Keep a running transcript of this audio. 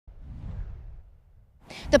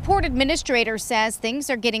The port administrator says things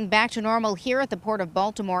are getting back to normal here at the Port of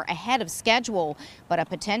Baltimore ahead of schedule, but a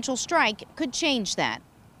potential strike could change that.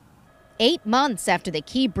 8 months after the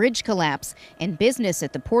Key Bridge collapse, and business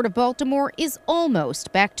at the Port of Baltimore is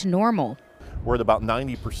almost back to normal. We're at about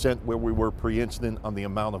 90% where we were pre-incident on the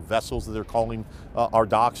amount of vessels that are calling our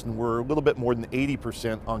docks, and we're a little bit more than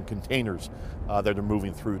 80% on containers that are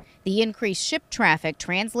moving through. The increased ship traffic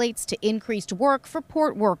translates to increased work for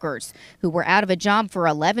port workers who were out of a job for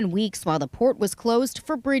 11 weeks while the port was closed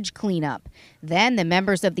for bridge cleanup. Then the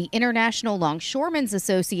members of the International Longshoremen's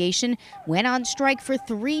Association went on strike for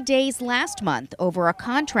 3 days last month over a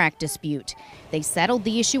contract dispute. They settled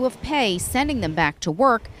the issue of pay, sending them back to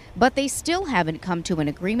work, but they still haven't come to an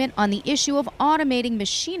agreement on the issue of automating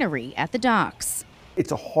machinery at the docks.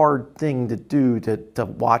 It's a hard thing to do to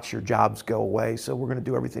watch your jobs go away, so we're going to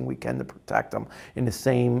do everything we can to protect them. In the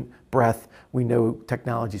same breath, we know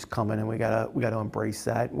technology's coming, and we gotta embrace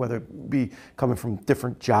that. Whether it be coming from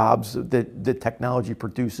different jobs that the technology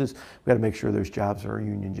produces, we got to make sure those jobs are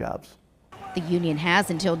union jobs. The union has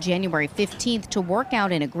until January 15th to work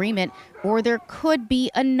out an agreement, or there could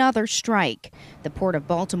be another strike. The Port of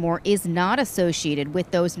Baltimore is not associated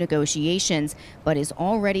with those negotiations, but is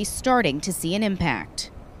already starting to see an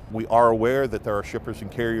impact. We are aware that there are shippers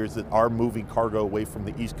and carriers that are moving cargo away from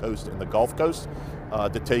the East Coast and the Gulf Coast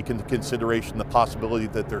to take into consideration the possibility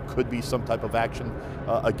that there could be some type of action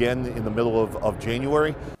again in the middle of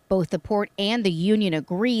January. Both the port and the union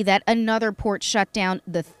agree that another port shutdown,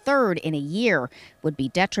 the third in a year, would be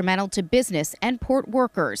detrimental to business and port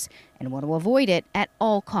workers and want to avoid it at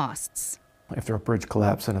all costs. After a bridge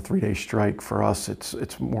collapse and a 3-day strike, for us,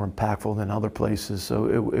 it's more impactful than other places, so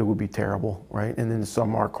it would be terrible, right? And then some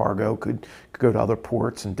of our cargo could go to other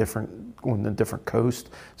ports and on the different coast,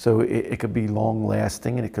 so it could be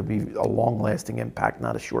long-lasting, and it could be a long-lasting impact,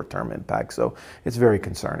 not a short-term impact. So it's very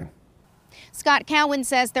concerning. Scott Cowan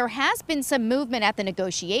says there has been some movement at the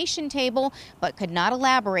negotiation table, but could not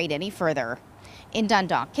elaborate any further. In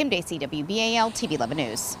Dundalk, Kim Dacey, WBAL-TV 11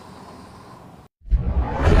 News.